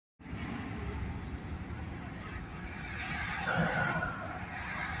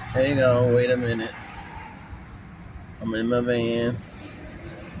Hang on, wait a minute. I'm in my van.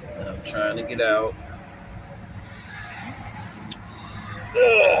 I'm trying to get out.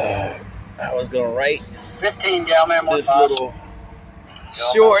 I was gonna write 15 Galman this little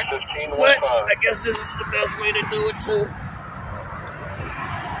short, but I guess this is the best way to do it too.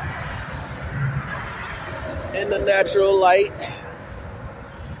 In the natural light,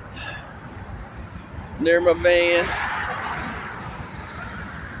 near my van.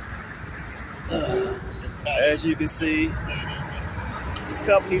 As you can see,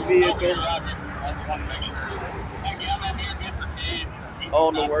 company vehicle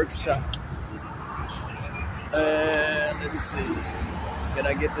on the workshop. And let me see, can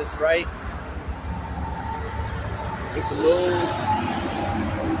I get this right? With the moon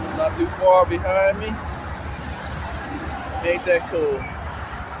not too far behind me. Ain't that cool?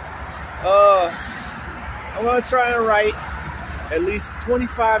 I'm gonna try and write at least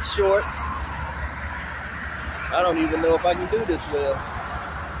 25 shorts. I don't even know if I can do this well.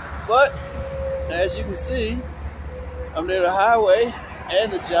 But as you can see, I'm near the highway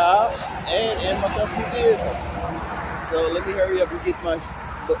and the job and in my company vehicle. So let me hurry up and get my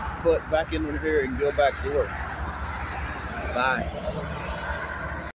butt back in here and go back to work. Bye.